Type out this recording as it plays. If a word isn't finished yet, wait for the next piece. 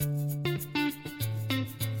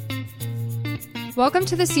Welcome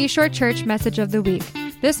to the Seashore Church Message of the Week.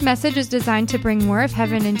 This message is designed to bring more of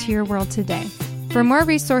heaven into your world today. For more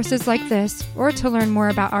resources like this, or to learn more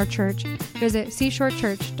about our church, visit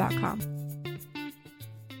seashorechurch.com.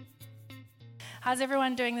 How's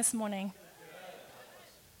everyone doing this morning?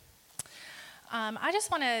 I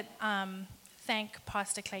just want to thank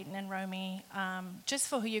Pastor Clayton and Romy just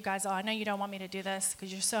for who you guys are. I know you don't want me to do this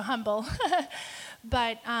because you're so humble,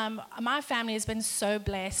 but my family has been so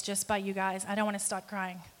blessed just by you guys. I don't want to start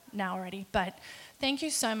crying now already, but thank you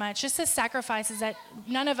so much. Just the sacrifices that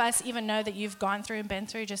none of us even know that you've gone through and been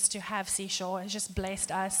through just to have Seashore has just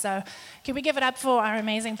blessed us. So can we give it up for our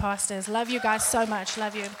amazing pastors? Love you guys so much.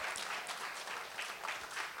 Love you.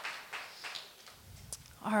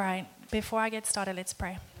 All right, before I get started, let's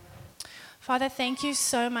pray. Father, thank you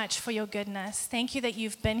so much for your goodness. Thank you that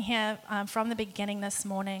you've been here from the beginning this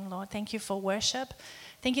morning, Lord. Thank you for worship.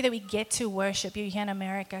 Thank you that we get to worship you here in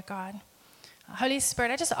America, God. Holy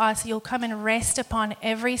Spirit, I just ask that you'll come and rest upon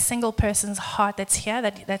every single person's heart that's here,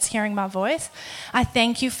 that's hearing my voice. I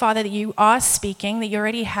thank you, Father, that you are speaking, that you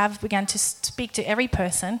already have begun to speak to every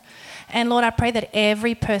person. And Lord, I pray that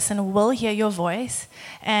every person will hear your voice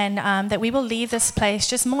and that we will leave this place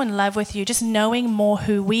just more in love with you, just knowing more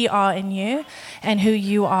who we are in you and who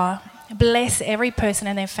you are. Bless every person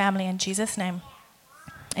and their family in Jesus' name.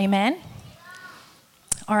 Amen.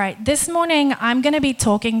 All right, this morning I'm going to be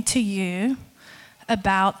talking to you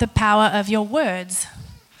about the power of your words,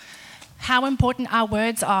 how important our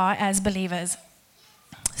words are as believers.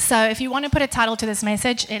 So if you want to put a title to this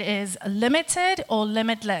message, it is Limited or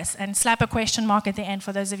Limitless, and slap a question mark at the end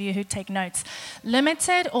for those of you who take notes.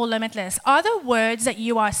 Limited or limitless? Are the words that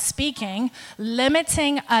you are speaking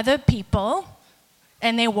limiting other people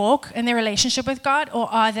in their walk, in their relationship with God,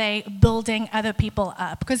 or are they building other people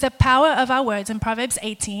up? Because the power of our words, in Proverbs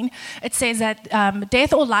 18, it says that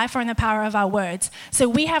death or life are in the power of our words. So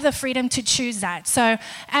we have the freedom to choose that. So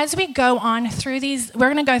as we go on through these,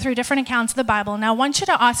 we're going to go through different accounts of the Bible. Now I want you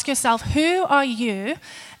to ask yourself, who are you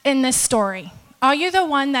in this story? Are you the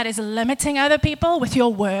one that is limiting other people with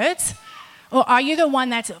your words? Or are you the one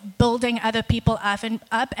that's building other people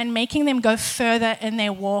up and making them go further in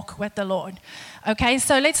their walk with the Lord? Okay,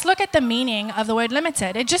 so let's look at the meaning of the word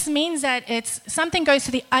limited. It just means that something goes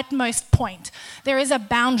to the utmost point. There is a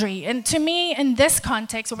boundary. And to me, in this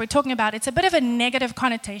context, what we're talking about, it's a bit of a negative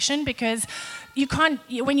connotation because you can't,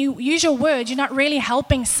 when you use your words, you're not really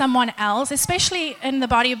helping someone else, especially in the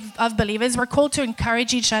body of believers. We're called to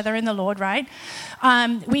encourage each other in the Lord, right?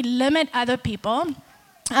 We limit other people.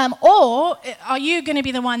 Or are you going to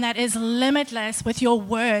be the one that is limitless with your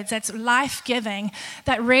words, that's life-giving,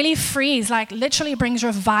 that really frees, like literally brings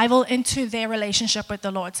revival into their relationship with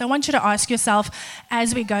the Lord? So I want you to ask yourself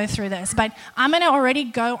as we go through this. But I'm going to already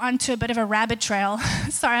go onto a bit of a rabbit trail.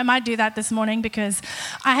 Sorry, I might do that this morning because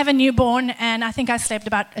I have a newborn and I think I slept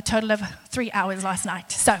about a total of 3 hours last night.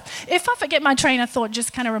 So if I forget my train of thought,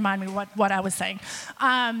 just kind of remind me what I was saying.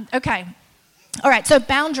 Okay. All right, so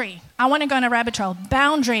boundary. I want to go on a rabbit trail.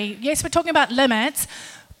 Boundary. Yes, we're talking about limits,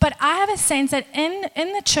 but I have a sense that in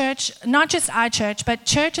the church, not just our church, but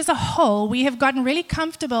church as a whole, we have gotten really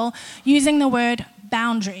comfortable using the word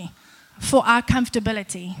boundary for our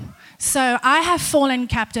comfortability. So I have fallen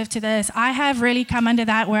captive to this. I have really come under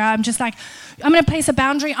that where I'm just like, I'm going to place a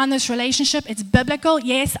boundary on this relationship. It's biblical.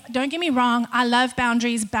 Yes, don't get me wrong. I love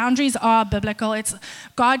boundaries. Boundaries are biblical.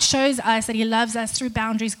 God shows us that he loves us through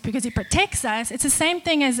boundaries because he protects us. It's the same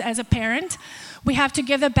thing as a parent. We have to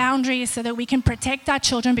give the boundaries so that we can protect our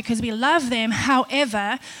children because we love them.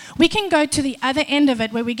 However, we can go to the other end of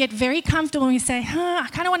it where we get very comfortable and we say, I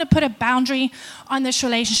kind of want to put a boundary on this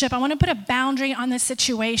relationship. I want to put a boundary on this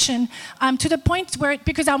situation to the point where,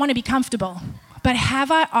 because I want to be comfortable. But have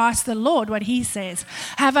I asked the Lord what he says?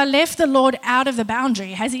 Have I left the Lord out of the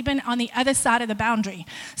boundary? Has he been on the other side of the boundary?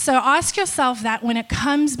 So ask yourself that when it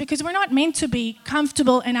comes, because we're not meant to be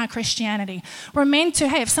comfortable in our Christianity. We're meant to,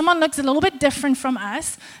 hey, if someone looks a little bit different from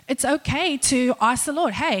us, it's okay to ask the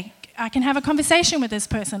Lord, hey, I can have a conversation with this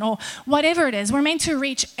person or whatever it is. We're meant to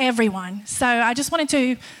reach everyone. So I just wanted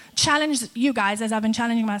to challenge you guys as I've been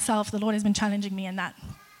challenging myself. The Lord has been challenging me in that.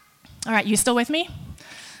 All right, you still with me?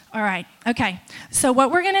 All right, okay. So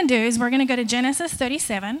what we're going to do is we're going to go to Genesis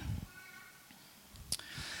 37.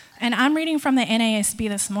 And I'm reading from the NASB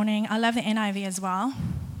this morning. I love the NIV as well.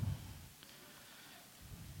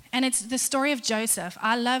 And it's the story of Joseph.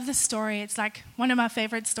 I love the story. It's like one of my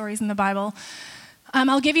favorite stories in the Bible.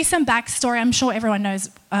 I'll give you some backstory. I'm sure everyone knows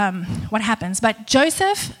what happens. But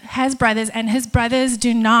Joseph has brothers, and his brothers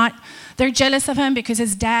they're jealous of him because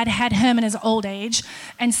his dad had him in his old age.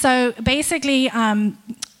 And so basically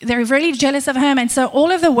they're really jealous of him. And so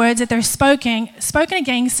all of the words that they're spoken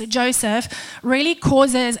against Joseph really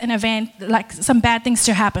causes an event, like some bad things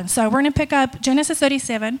to happen. So we're going to pick up Genesis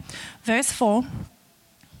 37, verse 4.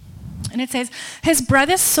 And it says, his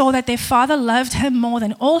brothers saw that their father loved him more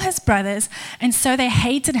than all his brothers, and so they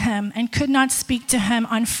hated him and could not speak to him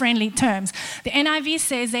on friendly terms. The NIV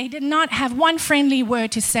says they did not have one friendly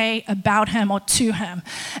word to say about him or to him.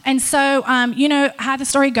 And so, you know how the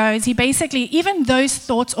story goes. He basically, even those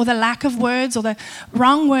thoughts or the lack of words or the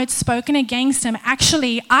wrong words spoken against him,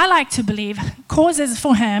 actually, I like to believe, causes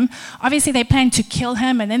for him. Obviously, they plan to kill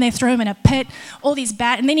him, and then they throw him in a pit, all these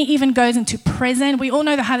bad, and then he even goes into prison. We all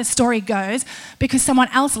know how the story goes because someone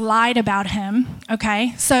else lied about him,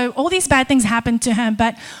 okay? So all these bad things happened to him,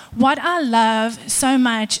 but what I love so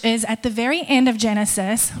much is at the very end of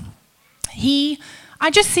Genesis, I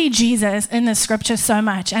just see Jesus in the scripture so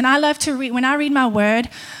much. And I love to read, when I read my word,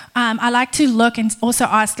 I like to look and also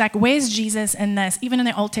ask, like, where's Jesus in this? Even in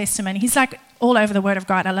the Old Testament, he's like all over the word of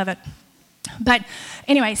God. I love it. But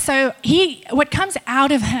anyway, so what comes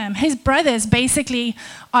out of him, his brothers basically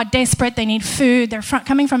are desperate. They need food. They're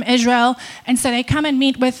coming from Israel. And so they come and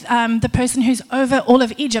meet with the person who's over all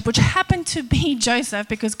of Egypt, which happened to be Joseph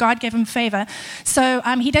because God gave him favor. So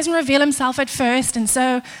he doesn't reveal himself at first. And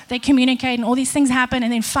so they communicate and all these things happen.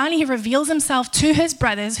 And then finally he reveals himself to his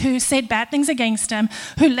brothers who said bad things against him,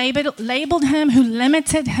 who labeled him, who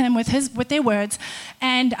limited him with their words.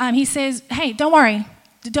 And he says, hey, don't worry,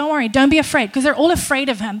 don't be afraid, because they're all afraid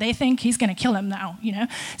of him. They think he's going to kill him now, you know.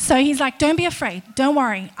 So he's like, don't be afraid, don't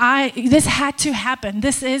worry. This had to happen.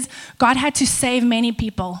 God had to save many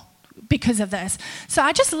people because of this. So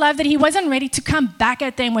I just love that he wasn't ready to come back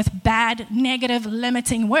at them with bad, negative,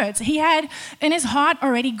 limiting words. He had in his heart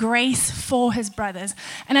already grace for his brothers.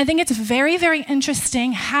 And I think it's very, very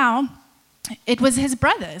interesting how it was his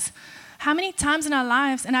brothers. How many times in our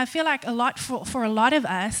lives, and I feel like a lot for a lot of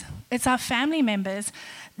us, it's our family members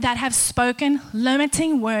that have spoken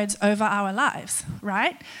limiting words over our lives,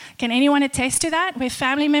 right? Can anyone attest to that? Where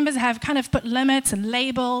family members have kind of put limits and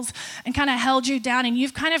labels and kind of held you down, and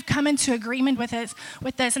you've kind of come into agreement with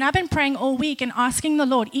this. And I've been praying all week and asking the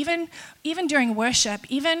Lord, even during worship,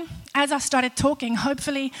 even as I started talking,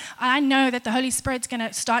 hopefully I know that the Holy Spirit's going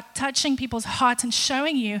to start touching people's hearts and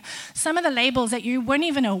showing you some of the labels that you weren't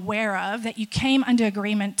even aware of that you came under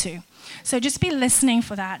agreement to. So just be listening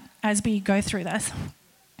for that as we go through this.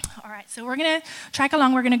 All right, so we're going to track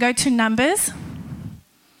along. We're going to go to Numbers.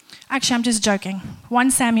 Actually, I'm just joking.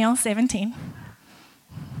 1 Samuel 17.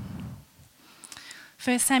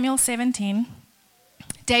 1 Samuel 17.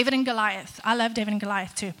 David and Goliath. I love David and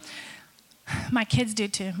Goliath too. My kids do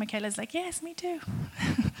too. Michaela's like, yes, me too.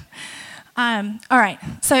 All right,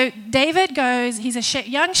 so David goes, he's a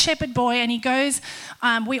young shepherd boy, and he goes,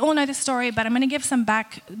 we all know the story, but I'm going to give some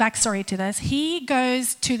backstory to this. He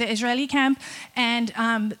goes to the Israeli camp, and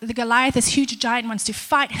the Goliath, this huge giant, wants to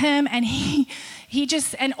fight him, and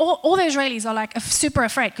all the Israelis are like super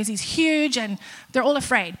afraid because he's huge, and they're all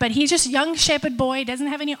afraid. But he's just a young shepherd boy, doesn't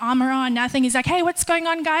have any armor on, nothing. He's like, hey, what's going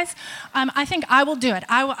on, guys? I think I will do it.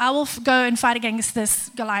 I will go and fight against this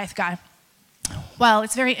Goliath guy. Well,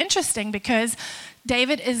 it's very interesting because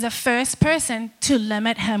David is the first person to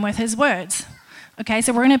limit him with his words. Okay,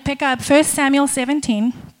 so we're going to pick up 1 Samuel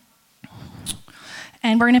 17,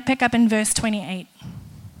 and we're going to pick up in verse 28.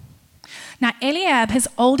 Now Eliab, his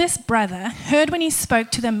oldest brother, heard when he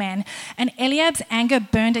spoke to the men, and Eliab's anger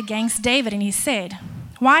burned against David, and he said,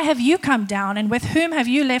 why have you come down, and with whom have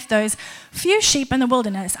you left those few sheep in the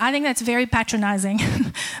wilderness? I think that's very patronizing,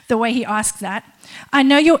 the way he asks that. I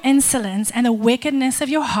know your insolence and the wickedness of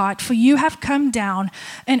your heart, for you have come down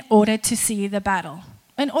in order to see the battle.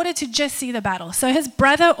 In order to just see the battle. So his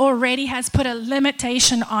brother already has put a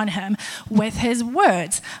limitation on him with his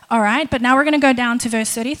words. All right, but now we're going to go down to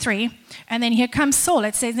verse 33. And then here comes Saul.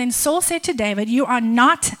 It says, then Saul said to David, you are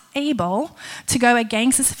not able to go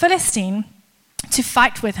against this Philistine to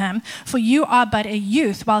fight with him, for you are but a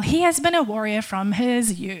youth, while he has been a warrior from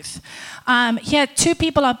his youth. Here, two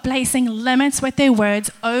people are placing limits with their words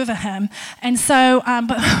over him. And so,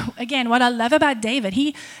 but again, what I love about David,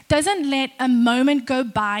 he doesn't let a moment go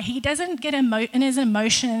by. He doesn't get in his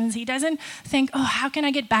emotions. He doesn't think, oh, how can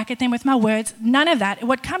I get back at them with my words? None of that.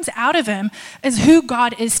 What comes out of him is who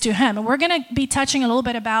God is to him. And we're going to be touching a little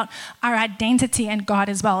bit about our identity in God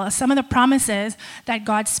as well. Some of the promises that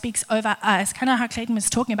God speaks over us, kind of how Clayton was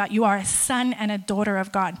talking about, you are a son and a daughter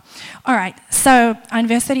of God. All right, so in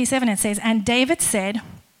verse 37 it says, and David said,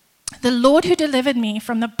 the Lord who delivered me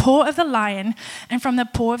from the paw of the lion and from the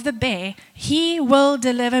paw of the bear, he will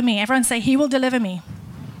deliver me. Everyone say, he will deliver me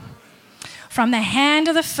from the hand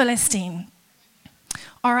of the Philistine.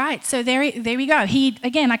 All right, so there we go. He,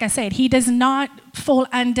 again, like I said, he does not fall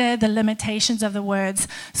under the limitations of the words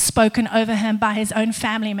spoken over him by his own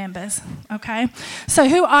family members, okay? So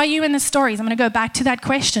who are you in the stories? I'm going to go back to that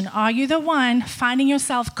question. Are you the one finding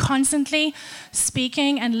yourself constantly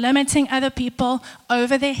speaking and limiting other people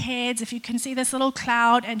over their heads? If you can see this little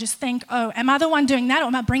cloud and just think, oh, am I the one doing that, or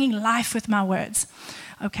am I bringing life with my words?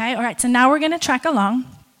 Okay, all right, so now we're going to track along.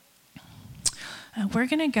 And we're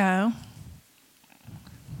going to go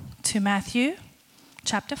to Matthew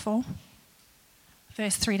chapter 4,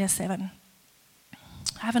 verse 3 to 7.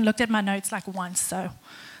 I haven't looked at my notes like once, so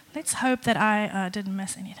let's hope that I didn't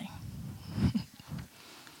miss anything.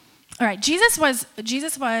 All right, Jesus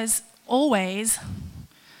was always,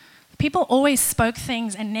 people always spoke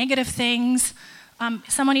things and negative things.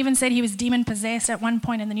 Someone even said he was demon-possessed at one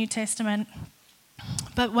point in the New Testament.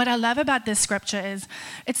 But what I love about this scripture is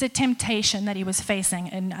it's a temptation that he was facing.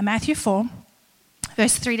 In Matthew 4,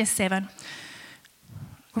 verse 3 to 7.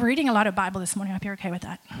 We're reading a lot of Bible this morning. I hope you're okay with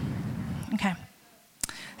that. Okay.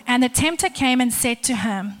 And the tempter came and said to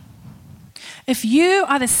him, "If you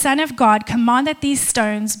are the Son of God, command that these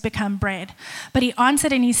stones become bread." But he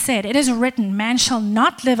answered and he said, "It is written, man shall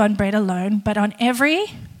not live on bread alone, but on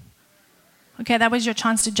every..." Okay, that was your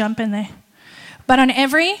chance to jump in there. "But on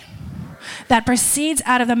every that proceeds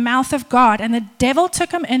out of the mouth of God. And the devil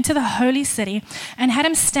took him into the holy city and had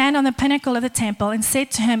him stand on the pinnacle of the temple and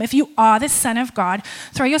said to him, 'If you are the Son of God,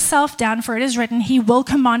 throw yourself down, for it is written, he will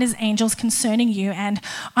command his angels concerning you, and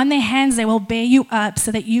on their hands they will bear you up,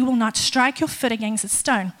 so that you will not strike your foot against a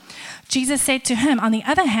stone.' Jesus said to him, 'On the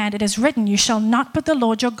other hand, it is written, you shall not put the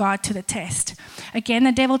Lord your God to the test.' Again,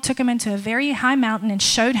 the devil took him into a very high mountain and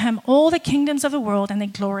showed him all the kingdoms of the world and their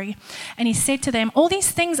glory. And he said to them, 'All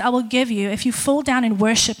these things I will give you if you fall down and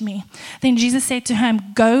worship me.' Then Jesus said to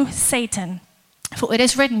him, 'Go, Satan, for it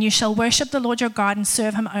is written, you shall worship the Lord your God and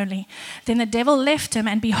serve him only.' Then the devil left him,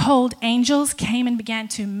 and behold, angels came and began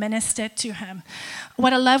to minister to him."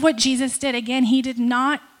 What I love what Jesus did, again, he did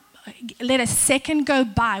not let a second go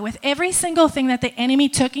by with every single thing that the enemy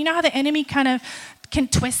took. You know how the enemy kind of can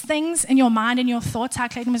twist things in your mind and your thoughts, how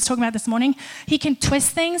Clayton was talking about this morning? He can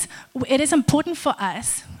twist things. It is important for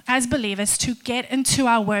us as believers to get into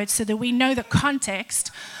our words so that we know the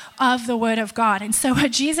context of the word of God. And so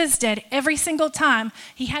what Jesus did every single time,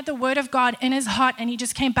 he had the word of God in his heart and he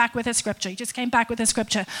just came back with a scripture. He just came back with a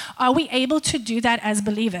scripture. Are we able to do that as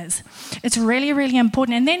believers? It's really, really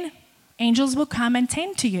important. And then angels will come and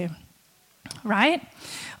tend to you, right?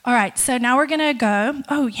 All right, so now we're going to go.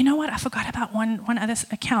 Oh, you know what? I forgot about one other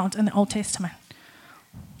account in the Old Testament.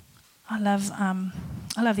 I love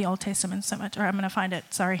the Old Testament so much. All right, I'm going to find it.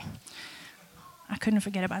 Sorry. I couldn't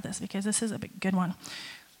forget about this because this is a good one.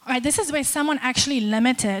 All right, this is where someone actually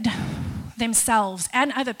limited themselves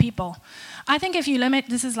and other people. I think if you limit,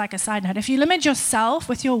 this is like a side note, if you limit yourself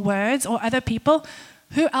with your words or other people,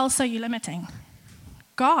 who else are you limiting?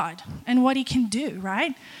 God and what he can do,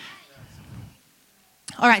 right?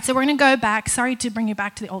 All right, so we're going to go back. Sorry to bring you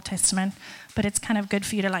back to the Old Testament, but it's kind of good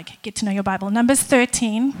for you to get to know your Bible. Numbers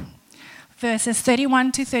 13, verses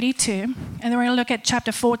 31 to 32, and then we're going to look at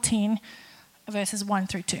chapter 14, verses 1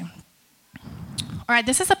 through 2. All right,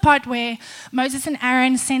 this is the part where Moses and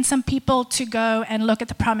Aaron sent some people to go and look at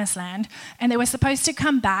the promised land, and they were supposed to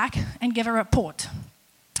come back and give a report.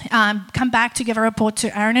 Come back to give a report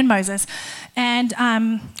to Aaron and Moses, and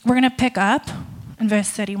we're going to pick up in verse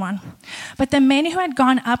 31. But the men who had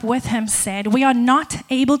gone up with him said, "We are not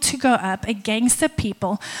able to go up against the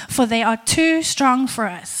people, for they are too strong for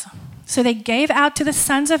us." So they gave out to the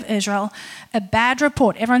sons of Israel a bad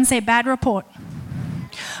report. Everyone say bad report.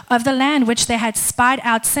 Of the land which they had spied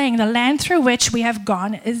out, saying, "The land through which we have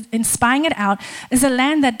gone, in spying it out, is a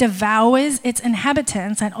land that devours its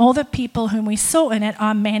inhabitants, and all the people whom we saw in it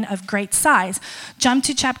are men of great size." Jump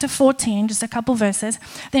to chapter 14, just a couple verses.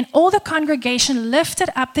 "Then all the congregation lifted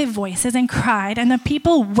up their voices and cried, and the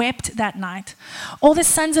people wept that night. All the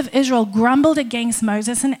sons of Israel grumbled against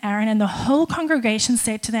Moses and Aaron, and the whole congregation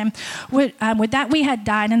said to them, would that we had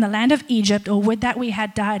died in the land of Egypt, or would that we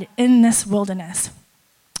had died in this wilderness."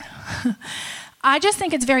 I just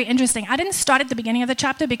think it's very interesting. I didn't start at the beginning of the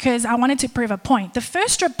chapter because I wanted to prove a point. The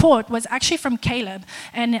first report was actually from Caleb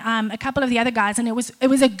and a couple of the other guys, and it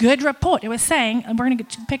was a good report. It was saying, and we're going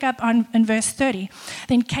to pick up in verse 30,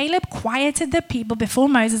 "Then Caleb quieted the people before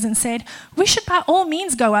Moses and said, 'We should by all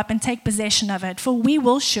means go up and take possession of it, for we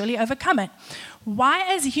will surely overcome it.'" Why,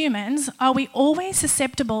 as humans, are we always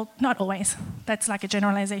susceptible? Not always. That's like a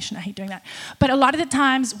generalization. I hate doing that. But a lot of the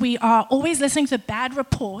times we are always listening to the bad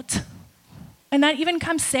report And that even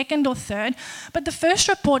comes second or third. But the first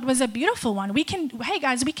report was a beautiful one. Hey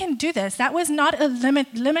guys, we can do this. That was not a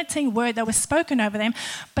limiting word that was spoken over them.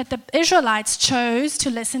 But the Israelites chose to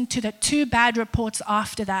listen to the 2 bad reports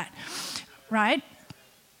after that. Right?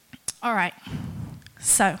 All right.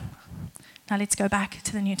 So, now let's go back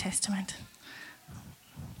to the New Testament.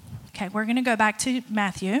 Okay, we're going to go back to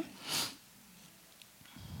Matthew.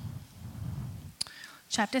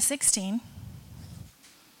 Chapter 16.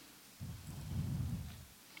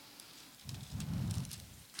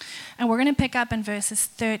 And we're going to pick up in verses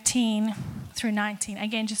 13 through 19.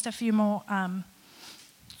 Again, just a few more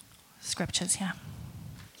scriptures here.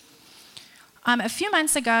 A few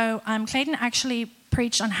months ago, Clayton actually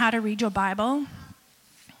preached on how to read your Bible.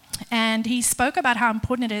 And he spoke about how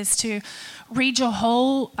important it is to read your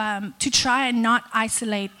whole, to try and not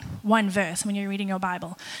isolate one verse when you're reading your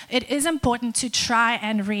Bible. It is important to try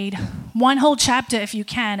and read one whole chapter if you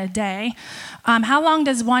can a day. How long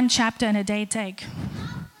does one chapter in a day take?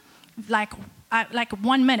 Like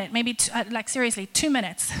 1 minute, maybe seriously, 2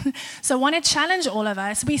 minutes. So I want to challenge all of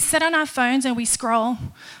us. We sit on our phones and we scroll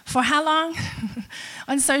for how long?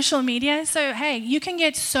 On social media. So hey, you can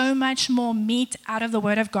get so much more meat out of the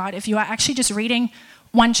Word of God if you are actually just reading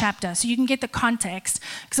one chapter, so you can get the context,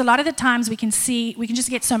 because a lot of the times we can just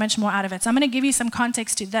get so much more out of it. So I'm going to give you some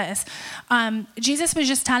context to this. Jesus was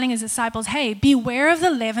just telling his disciples, hey, beware of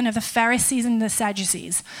the leaven of the Pharisees and the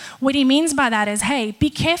Sadducees. What he means by that is, hey, be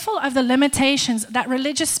careful of the limitations that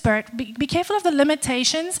religious spirit, be careful of the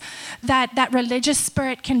limitations that religious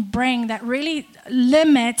spirit can bring that really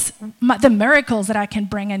limits the miracles that I can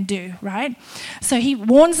bring and do, right? So he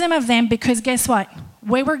warns them of them because guess what?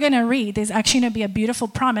 Where we're going to read, there's actually going to be a beautiful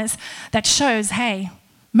promise that shows, hey,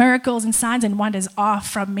 miracles and signs and wonders are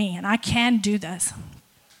from me, and I can do this.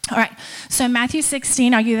 All right, so Matthew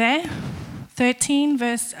 16, are you there? 13,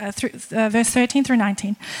 verse 13 through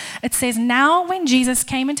 19. It says, now when Jesus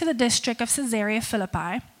came into the district of Caesarea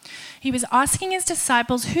Philippi, he was asking his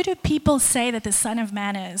disciples, who do people say that the Son of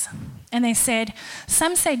Man is? And they said,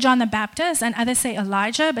 some say John the Baptist, and others say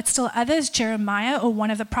Elijah, but still others Jeremiah or one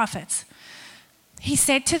of the prophets. He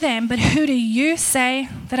said to them, but who do you say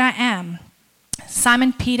that I am?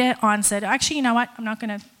 Simon Peter answered, actually, you know what? I'm not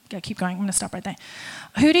going to keep going. I'm going to stop right there.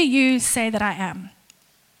 Who do you say that I am?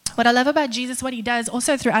 What I love about Jesus, what he does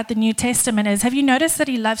also throughout the New Testament is, have you noticed that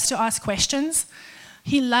he loves to ask questions?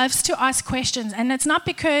 He loves to ask questions, and it's not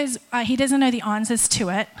because he doesn't know the answers to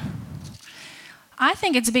it. I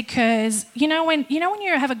think it's because, when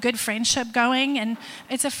you have a good friendship going, and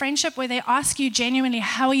it's a friendship where they ask you genuinely,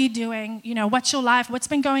 how are you doing? What's your life? What's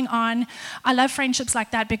been going on? I love friendships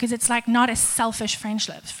like that because it's like not a selfish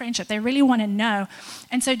friendship. They really want to know.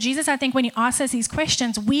 And so Jesus, I think when he asks us these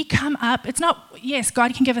questions, we come up, it's not, yes,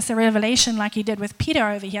 God can give us a revelation like he did with Peter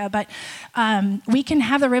over here, but we can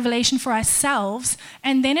have the revelation for ourselves,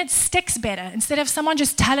 and then it sticks better. Instead of someone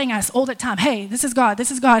just telling us all the time, hey, this is God,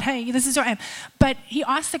 hey, this is who I am. But he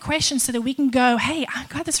asked the question so that we can go, hey, I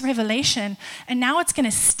got this revelation, and now it's going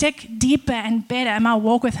to stick deeper and better, and my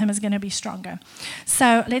walk with him is going to be stronger.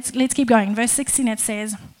 So let's keep going. Verse 16, it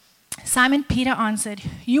says, Simon Peter answered,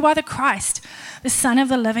 you are the Christ, the Son of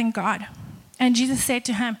the living God. And Jesus said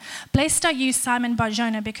to him, blessed are you, Simon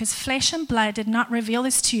Bar-Jonah, because flesh and blood did not reveal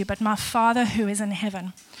this to you, but my Father who is in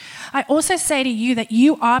heaven. I also say to you that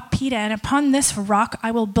you are Peter, and upon this rock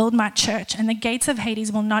I will build my church, and the gates of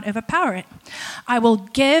Hades will not overpower it. I will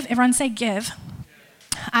give, everyone say give.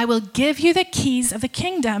 I will give you the keys of the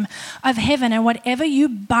kingdom of heaven, and whatever you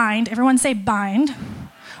bind, everyone say bind,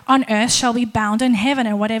 on earth shall be bound in heaven,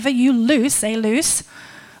 and whatever you loose, say loose,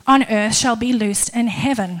 on earth shall be loosed in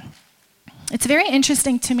heaven. It's very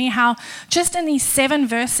interesting to me how just in these 7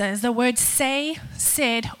 verses, the word say,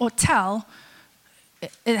 said, or tell,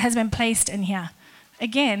 it has been placed in here.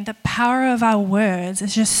 Again, the power of our words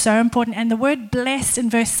is just so important. And the word blessed in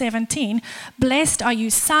verse 17, blessed are you,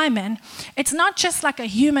 Simon. It's not just like a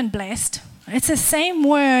human blessed. It's the same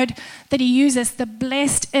word that he uses, the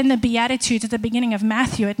blessed in the Beatitudes at the beginning of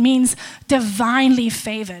Matthew. It means divinely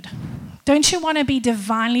favored. Don't you want to be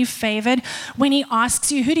divinely favored when he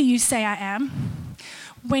asks you, who do you say I am?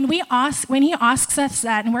 When he asks us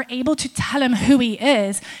that and we're able to tell him who he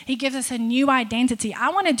is, he gives us a new identity. I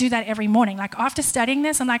want to do that every morning. Like after studying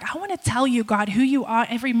this, I'm like, I want to tell you, God, who you are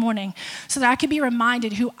every morning so that I can be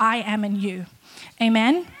reminded who I am in you.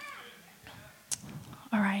 Amen?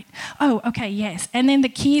 All right. Oh, okay, yes. And then the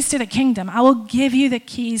keys to the kingdom. I will give you the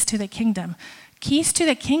keys to the kingdom. Keys to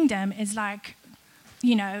the kingdom is like,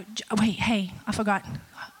 wait, hey, I forgot.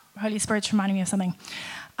 Holy Spirit's reminding me of something.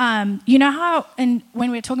 You know how, and when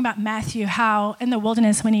we were talking about Matthew, how in the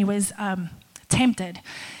wilderness when he was tempted,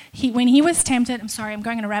 when he was tempted, I'm sorry, I'm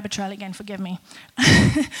going on a rabbit trail again, forgive me.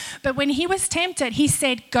 But when he was tempted, he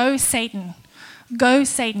said, go Satan. Go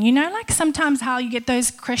Satan. You know, like sometimes how you get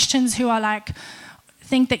those Christians who are like,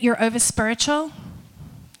 think that you're over spiritual?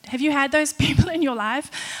 Have you had those people in your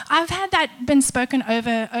life? I've had that been spoken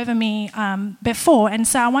over me before, and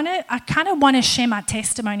so I kind of want to share my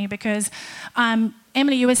testimony because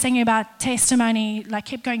Emily, you were saying about testimony, like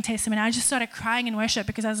keep going testimony. I just started crying in worship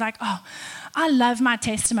because I was like, oh, I love my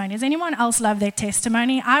testimony. Does anyone else love their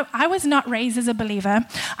testimony? I was not raised as a believer.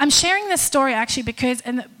 I'm sharing this story actually because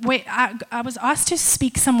I was asked to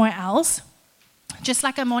speak somewhere else, just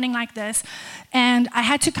like a morning like this, and I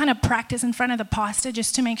had to kind of practice in front of the pastor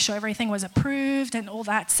just to make sure everything was approved and all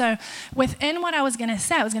that. So within what I was going to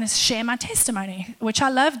say, I was going to share my testimony, which I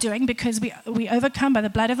love doing because we overcome by the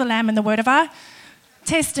blood of the Lamb and the word of our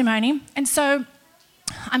testimony. And so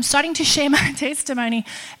I'm starting to share my testimony,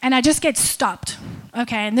 and I just get stopped.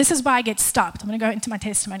 Okay, and this is why I get stopped. I'm going to go into my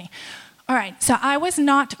testimony. All right, so I was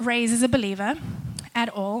not raised as a believer at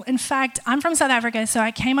all. In fact, I'm from South Africa, so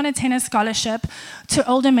I came on a tennis scholarship to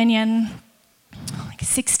Old Dominion like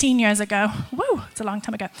 16 years ago. Woo, it's a long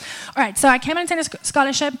time ago. All right, so I came on a tennis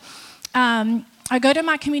scholarship. I go to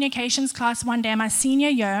my communications class one day, my senior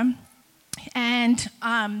year, and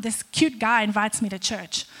this cute guy invites me to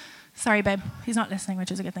church. Sorry, babe, he's not listening, which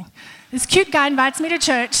is a good thing. This cute guy invites me to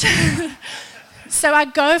church. So I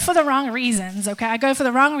go for the wrong reasons, okay? I go for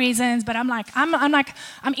the wrong reasons, but I'm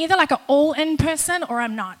either like an all-in person or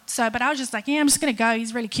I'm not. So, but I was just like, yeah, I'm just gonna go.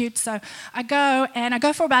 He's really cute. So I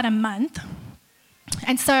go for about a month.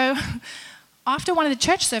 And so after one of the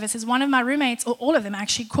church services, one of my roommates, or all of them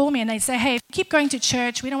actually, call me and they say, hey, if you keep going to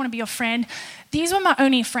church, we don't want to be your friend. These were my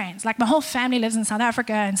only friends. Like my whole family lives in South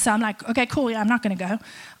Africa, and so I'm like, okay, cool, yeah, I'm not going to go,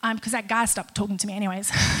 because that guy stopped talking to me anyways.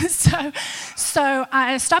 so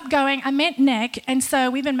I stopped going. I met Nick, and so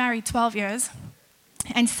we've been married 12 years.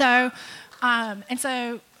 And so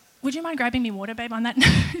would you mind grabbing me water, babe, on that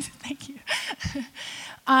note? Thank you.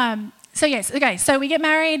 So yes, okay, so we get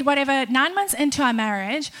married, whatever. 9 months into our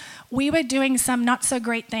marriage, we were doing some not so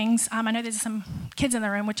great things. I know there's some kids in the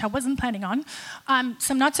room, which I wasn't planning on.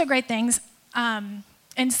 Some not so great things. And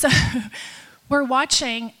so we're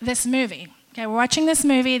watching this movie. Okay, we're watching this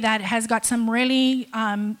movie that has got some really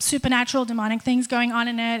supernatural, demonic things going on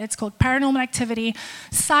in it. It's called Paranormal Activity.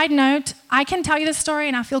 Side note, I can tell you the story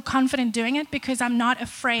and I feel confident doing it because I'm not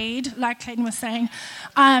afraid, like Clayton was saying.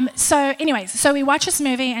 So we watch this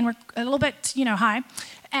movie and we're a little bit, high.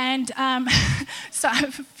 And so I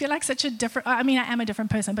feel like I am a different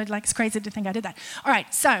person, but like it's crazy to think I did that. All right,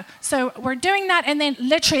 so we're doing that, and then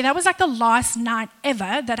literally that was like the last night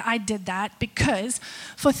ever that I did that, because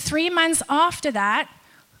for 3 months after that,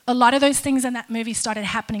 a lot of those things in that movie started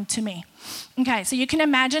happening to me. Okay, so you can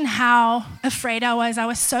imagine how afraid I was. I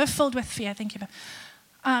was so filled with fear. Thank you.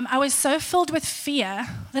 I was so filled with fear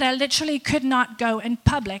that I literally could not go in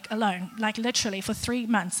public alone, like literally for 3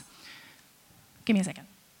 months. Give me a second.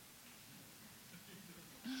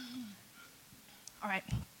 All right,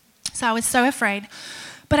 so I was so afraid,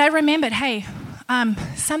 but I remembered, hey,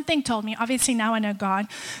 something told me, obviously now I know God.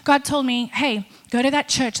 God told me, hey, go to that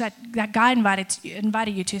church that guy invited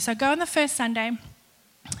you to. So I go on the first Sunday,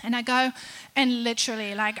 and I go, and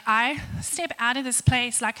literally, like, I step out of this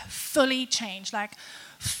place, like, fully changed, like,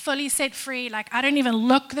 fully set free, like, I don't even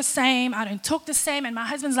look the same, I don't talk the same, and my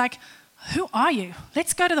husband's like, who are you?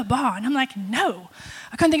 Let's go to the bar. And I'm like, no,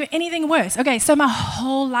 I couldn't think of anything worse. Okay, so my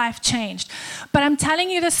whole life changed. But I'm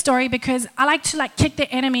telling you this story because I like to kick the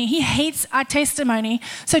enemy. He hates our testimony.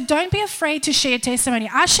 So don't be afraid to share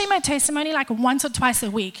testimony. I share my testimony like once or twice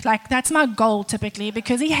a week. Like that's my goal typically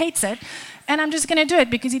because he hates it. And I'm just going to do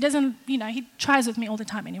it because he doesn't, he tries with me all the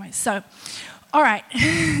time anyway. So, all right.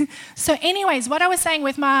 So anyways, what I was saying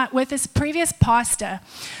with this previous pastor,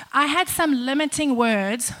 I had some limiting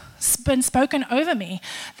words been spoken over me.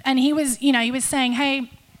 And he was saying,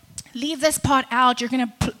 hey, leave this part out. You're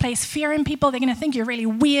going to place fear in people. They're going to think you're really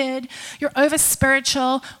weird. You're over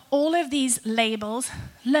spiritual. All of these labels,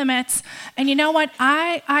 limits. And you know what?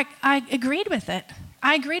 I agreed with it.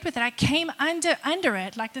 I came under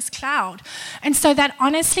it like this cloud. And so that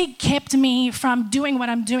honestly kept me from doing what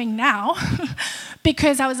I'm doing now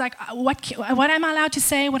because I was like, what am I allowed to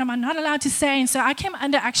say? What am I not allowed to say? And so I came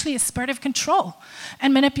under actually a spirit of control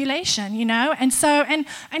and manipulation, And so, and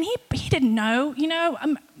he didn't know,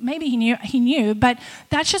 maybe he knew, but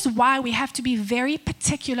that's just why we have to be very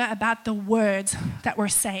particular about the words that we're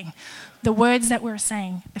saying. The words that we're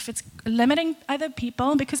saying, if it's limiting other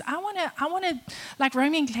people, because I want to, like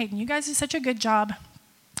Romy and Clayton, you guys do such a good job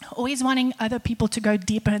always wanting other people to go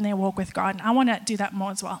deeper in their walk with God. And I want to do that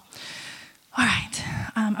more as well. All right.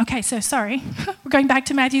 Okay, so sorry. We're going back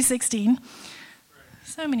to Matthew 16.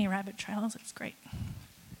 So many rabbit trails. It's great.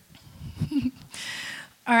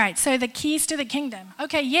 All right, so the keys to the kingdom.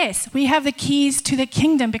 Okay, yes, we have the keys to the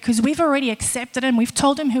kingdom because we've already accepted him. We've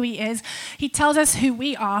told him who he is. He tells us who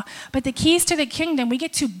we are. But the keys to the kingdom, we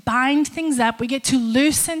get to bind things up. We get to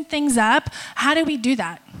loosen things up. How do we do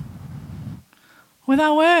that? With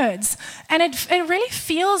our words. And it really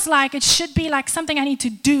feels like it should be like something I need to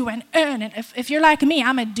do and earn it. If you're like me,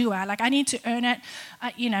 I'm a doer. Like I need to earn it.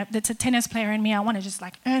 That's a tennis player in me. I want to just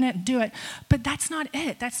like earn it and do it. But that's not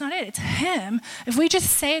it. That's not it. It's him. If we just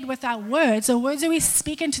say it with our words, the words that we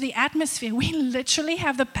speak into the atmosphere, we literally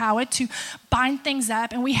have the power to bind things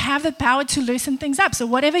up and we have the power to loosen things up. So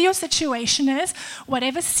whatever your situation is,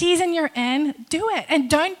 whatever season you're in, do it. And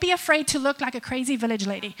don't be afraid to look like a crazy village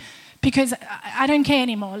lady. Because I don't care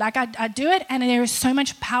anymore. Like I do it and there is so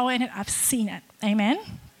much power in it. I've seen it. Amen?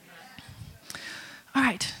 All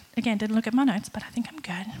right. Again, didn't look at my notes, but I think I'm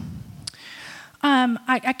good.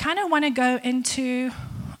 I kind of want to go into,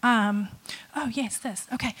 this.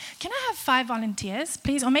 Okay. Can I have 5 volunteers,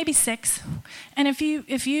 please? Or maybe 6. And if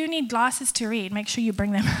you need glasses to read, make sure you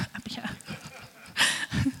bring them up here.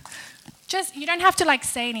 You don't have to like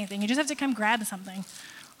say anything. You just have to come grab something.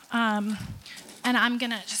 And I'm going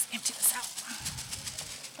to just empty this out.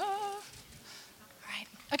 All right.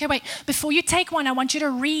 Okay, wait. Before you take one, I want you to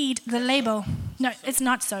read the label. No, it's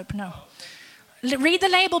not soap, no. Read the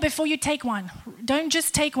label before you take one. Don't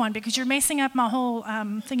just take one because you're messing up my whole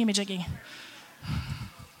thingy-majiggy.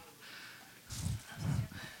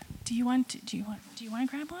 Do you want to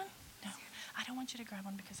grab one? No. I don't want you to grab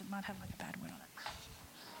one because it might have like a bad word on it.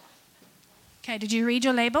 Okay, did you read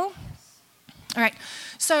your label? All right,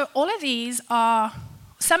 so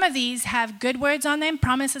some of these have good words on them,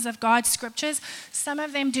 promises of God, scriptures. Some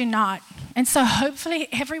of them do not. And so hopefully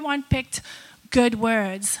everyone picked good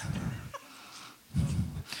words.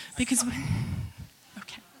 Because,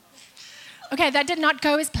 okay, that did not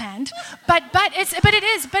go as planned. But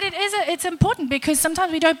it's important because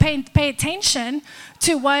sometimes we don't pay attention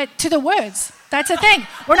to the words. That's the thing.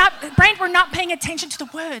 We're not paying attention to the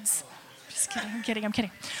words. I'm kidding.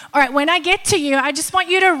 All right, when I get to you, I just want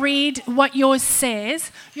you to read what yours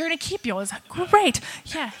says. You're going to keep yours. Great.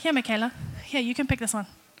 Yeah, Michaela. Yeah, you can pick this one.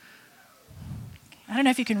 I don't know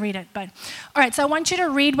if you can read it, but... All right, so I want you to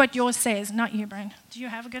read what yours says. Not you, Brian. Do you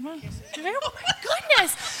have a good one? Yes. Oh, my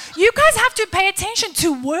goodness. You guys have to pay attention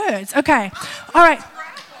to words. Okay. All right.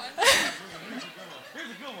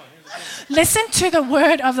 Listen to the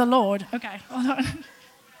word of the Lord. Okay, hold on.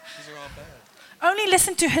 Only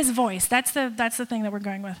listen to his voice. That's the thing that we're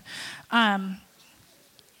going with.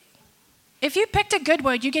 If you picked a good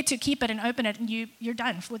word, you get to keep it and open it, and you're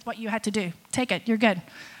done with what you had to do. Take it. You're good.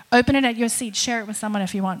 Open it at your seat. Share it with someone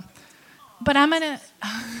if you want. But I'm going to...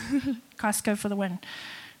 Costco for the win.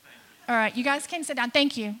 All right. You guys can sit down.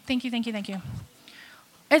 Thank you.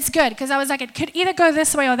 It's good because I was like, it could either go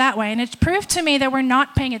this way or that way. And it proved to me that we're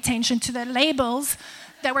not paying attention to the labels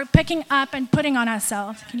that we're picking up and putting on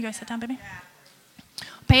ourselves. Can you guys sit down, baby?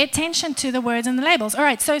 Pay attention to the words and the labels. All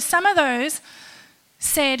right, so some of those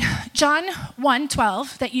said, John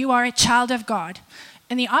 1:12, that you are a child of God.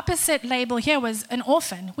 And the opposite label here was an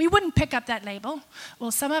orphan. We wouldn't pick up that label.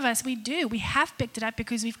 Well, some of us, we do. We have picked it up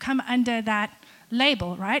because we've come under that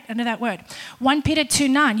label, right? Under that word. 1 Peter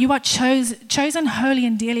 2:9, you are chosen, holy,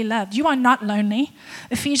 and dearly loved. You are not lonely.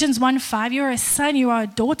 Ephesians 1:5, you are a son, you are a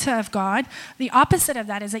daughter of God. The opposite of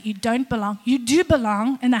that is that you don't belong. You do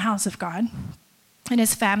belong in the house of God, in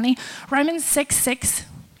his family. Romans 6:6,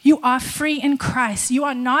 you are free in Christ. You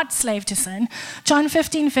are not slave to sin. John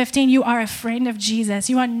 15:15, you are a friend of Jesus.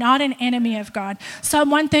 You are not an enemy of God. Psalm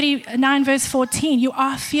 139 verse 14, you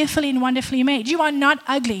are fearfully and wonderfully made. You are not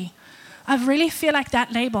ugly. I really feel like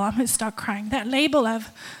that label, I'm going to start crying, that label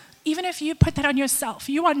of, even if you put that on yourself,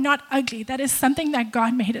 you are not ugly. That is something that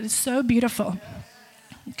God made. It is so beautiful.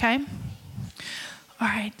 Okay? All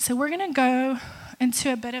right, so we're going to go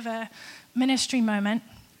into a bit of a ministry moment.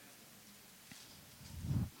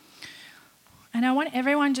 And I want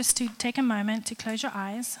everyone just to take a moment to close your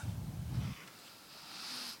eyes.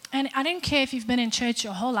 And I don't care if you've been in church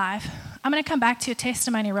your whole life. I'm going to come back to your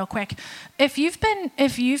testimony real quick. If you've been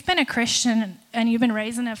a Christian and you've been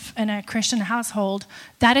raised in a Christian household,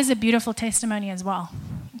 that is a beautiful testimony as well.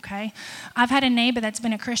 Okay? I've had a neighbor that's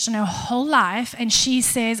been a Christian her whole life, and she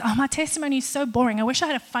says, oh, my testimony is so boring. I wish I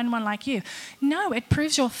had a fun one like you. No, it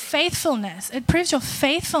proves your faithfulness. It proves your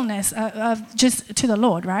faithfulness of just to the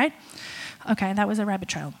Lord, right? Okay, that was a rabbit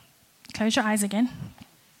trail. Close your eyes again.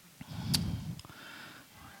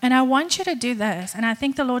 And I want you to do this, and I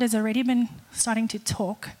think the Lord has already been starting to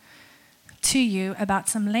talk. to you about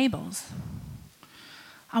some labels.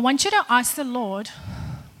 I want you to ask the Lord,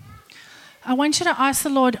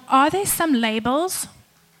 are there some labels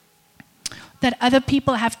that other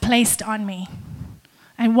people have placed on me?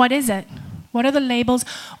 And what is it? What are the labels,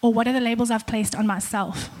 or what are the labels I've placed on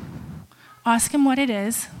myself? Ask him what it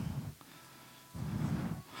is.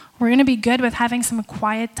 We're going to be good with having some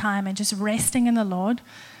quiet time and just resting in the Lord.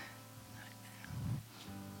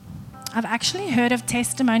 I've actually heard of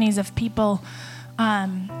testimonies of people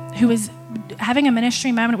who was having a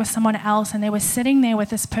ministry moment with someone else, and they were sitting there with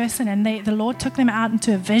this person, and the Lord took them out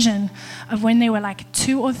into a vision of when they were like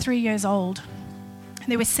 2 or 3 years old.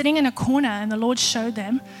 They were sitting in a corner, and the Lord showed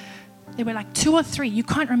them. They were like 2 or 3. You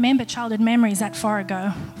can't remember childhood memories that far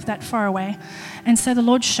ago, that far away. And so the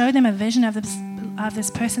Lord showed them a vision of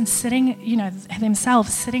this person sitting,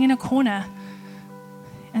 themselves sitting in a corner.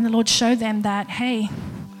 And the Lord showed them that, hey,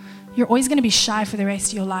 you're always going to be shy for the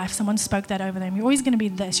rest of your life. Someone spoke that over them. You're always going to be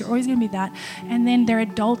this. You're always going to be that. And then they're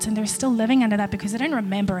adults and they're still living under that because they don't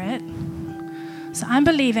remember it. So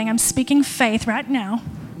I'm speaking faith right now.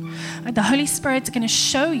 The Holy Spirit's going to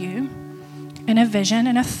show you in a vision,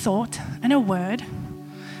 in a thought, in a word.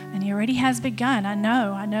 And he already has begun. I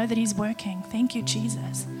know that he's working. Thank you,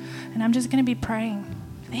 Jesus. And I'm just going to be praying.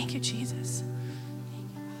 Thank you, Jesus.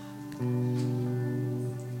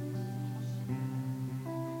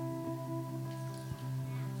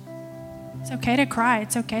 It's okay to cry.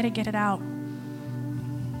 It's okay to get it out.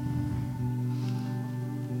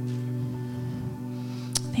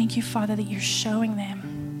 Thank you, Father, that you're showing them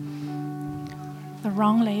the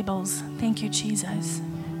wrong labels. Thank you, Jesus.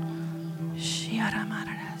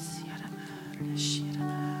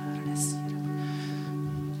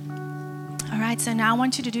 All right, so now I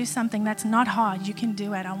want you to do something that's not hard. You can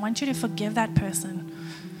do it. I want you to forgive that person.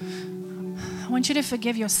 I want you to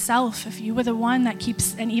forgive yourself if you were the one that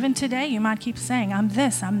keeps, and even today you might keep saying, I'm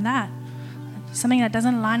this, I'm that. Something that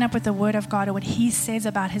doesn't line up with the Word of God or what He says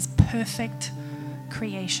about His perfect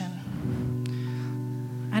creation.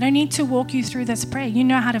 I don't need to walk you through this prayer. You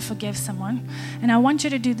know how to forgive someone. And I want you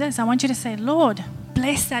to do this. I want you to say, Lord,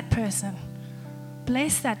 bless that person.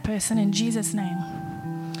 Bless that person in Jesus' name.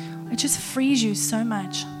 It just frees you so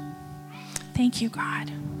much. Thank you, God.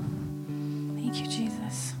 Thank you,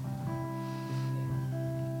 Jesus.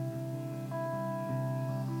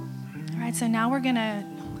 All right, so now we're going to,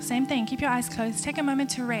 same thing, keep your eyes closed. Take a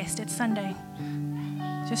moment to rest. It's Sunday.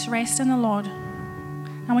 Just rest in the Lord.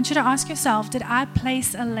 I want you to ask yourself, did I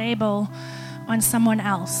place a label on someone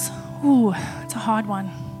else? Ooh, it's a hard one.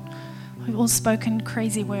 We've all spoken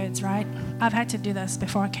crazy words, right? I've had to do this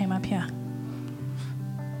before I came up here.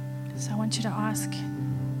 So I want you to ask,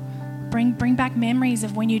 bring back memories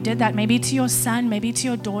of when you did that, maybe to your son, maybe to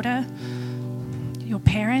your daughter, your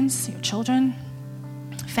parents, your children,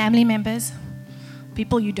 family members,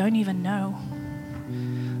 people you don't even know.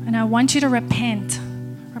 And I want you to repent.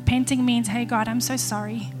 Repenting means, hey, God, I'm so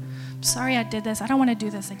sorry. I'm sorry I did this. I don't want to do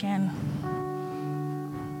this again.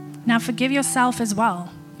 Now forgive yourself as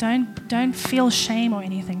well. Don't feel shame or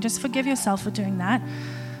anything. Just forgive yourself for doing that.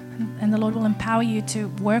 And the Lord will empower you to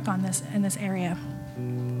work on this in this area.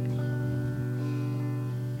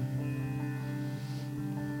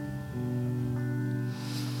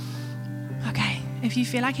 Okay, if you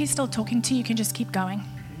feel like He's still talking to you, you can just keep going.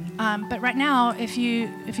 But right now, if you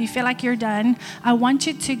feel like you're done, I want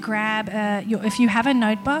you to grab, if you have a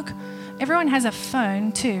notebook, everyone has a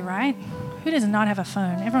phone too, right? Who does not have a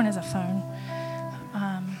phone? Everyone has a phone.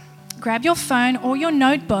 Grab your phone or your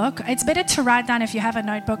notebook. It's better to write down if you have a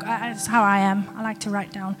notebook. That's how I am. I like to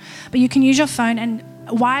write down. But you can use your phone. And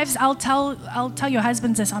wives, I'll tell your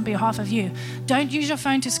husbands this on behalf of you. Don't use your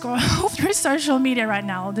phone to scroll through social media right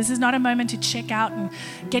now. This is not a moment to check out and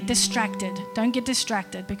get distracted. Don't get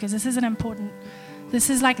distracted because this is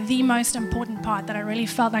like the most important part that I really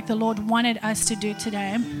felt like the Lord wanted us to do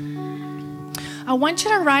today. I want you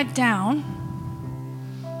to write down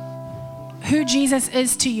who Jesus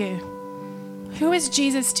is to you. Who is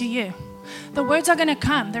Jesus to you? The words are going to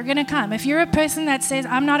come. They're going to come. If you're a person that says,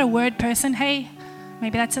 I'm not a word person, hey,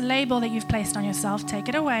 maybe that's a label that you've placed on yourself. Take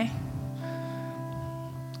it away.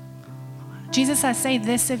 Jesus, I say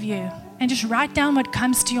this of you. And just write down what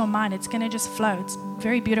comes to your mind. It's going to just flow. It's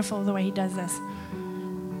very beautiful the way He does this.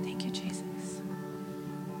 Thank you, Jesus.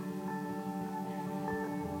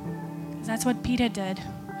 Because that's what Peter did.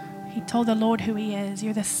 He told the Lord who He is.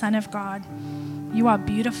 You're the Son of God. You are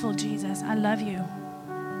beautiful, Jesus. I love you.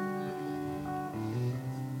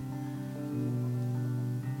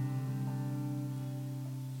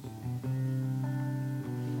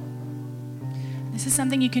 This is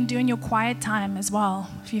something you can do in your quiet time as well.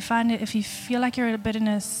 If you feel like you're a bit in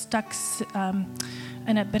a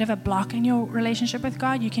bit of a block in your relationship with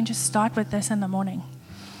God, you can just start with this in the morning,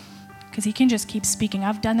 because He can just keep speaking.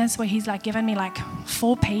 I've done this where He's like given me like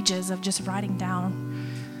 4 pages of just writing down,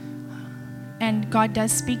 and God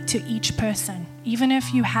does speak to each person. Even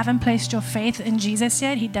if you haven't placed your faith in Jesus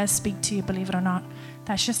yet, He does speak to you, believe it or not.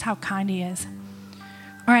 That's just how kind He is.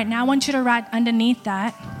 All right, now I want you to write underneath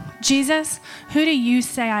that, Jesus, who do you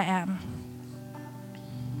say I am?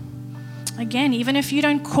 Again, even if you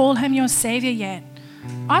don't call Him your Savior yet,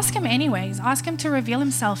 ask Him anyways. Ask Him to reveal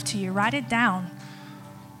Himself to you. Write it down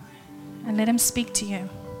and let Him speak to you.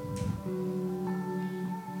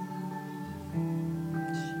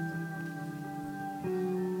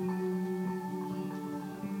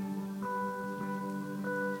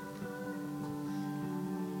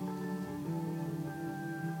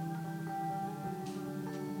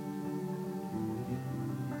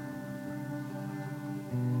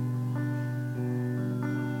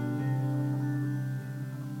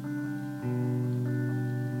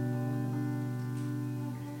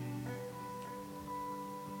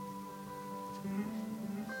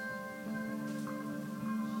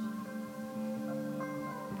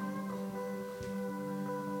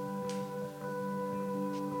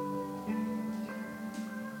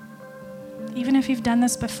 Even if you've done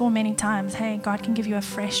this before many times, hey, God can give you a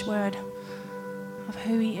fresh word of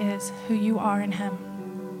who He is, who you are in Him.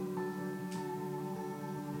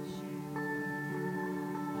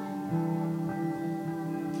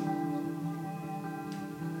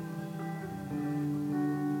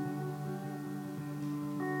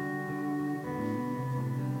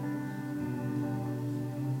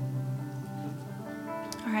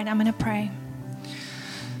 All right, I'm going to pray.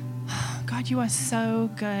 God, you are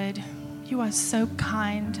so good. You are so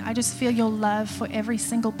kind. I just feel your love for every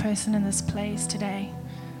single person in this place today.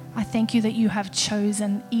 I thank you that you have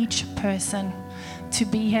chosen each person to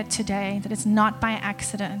be here today, that it's not by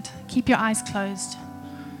accident. Keep your eyes closed.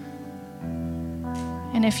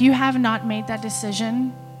 And if you have not made that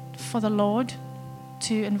decision for the Lord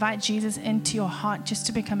to invite Jesus into your heart just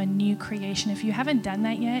to become a new creation, if you haven't done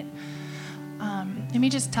that yet, let me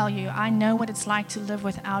just tell you, I know what it's like to live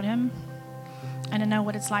without Him. And I know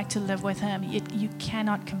what it's like to live with Him. You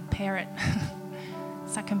cannot compare it.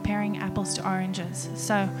 It's like comparing apples to oranges.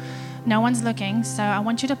 So no one's looking. So I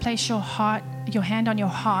want you to place your hand on your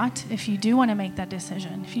heart if you do want to make that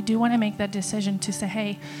decision. If you do want to make that decision to say,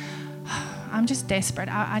 hey, I'm just desperate.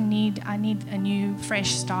 I need a new,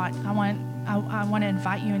 fresh start. I want to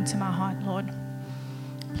invite you into my heart, Lord.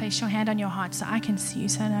 Place your hand on your heart so I can see you,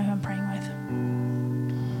 so I know who I'm praying with.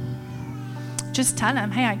 Just tell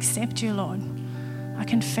Him, hey, I accept you, Lord. I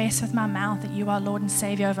confess with my mouth that you are Lord and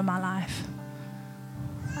Savior over my life.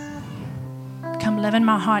 Come live in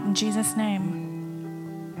my heart in Jesus' name.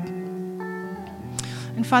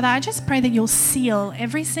 And Father, I just pray that you'll seal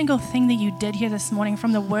every single thing that you did here this morning,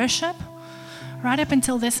 from the worship right up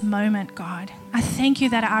until this moment, God. I thank you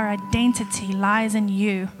that our identity lies in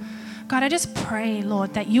you. God, I just pray,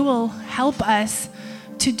 Lord, that you will help us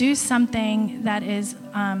to do something that is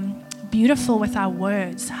beautiful with our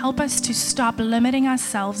words. Help us to stop limiting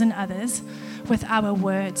ourselves and others with our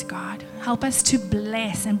words, God. Help us to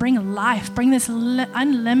bless and bring life, bring this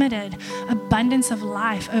unlimited abundance of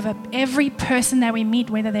life over every person that we meet,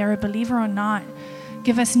 whether they're a believer or not.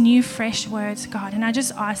 Give us new, fresh words, God. And I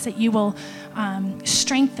just ask that you will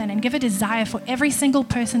strengthen and give a desire for every single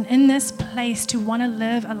person in this place to want to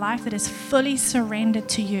live a life that is fully surrendered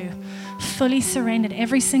to you, fully surrendered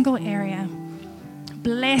every single area.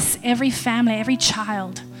 Bless every family, every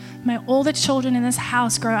child. May all the children in this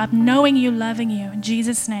house grow up knowing you, loving you. In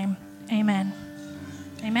Jesus' name, amen.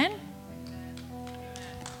 Amen.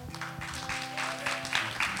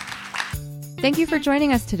 Thank you for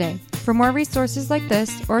joining us today. For more resources like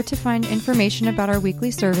this, or to find information about our weekly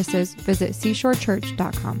services, visit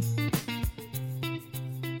seashorechurch.com.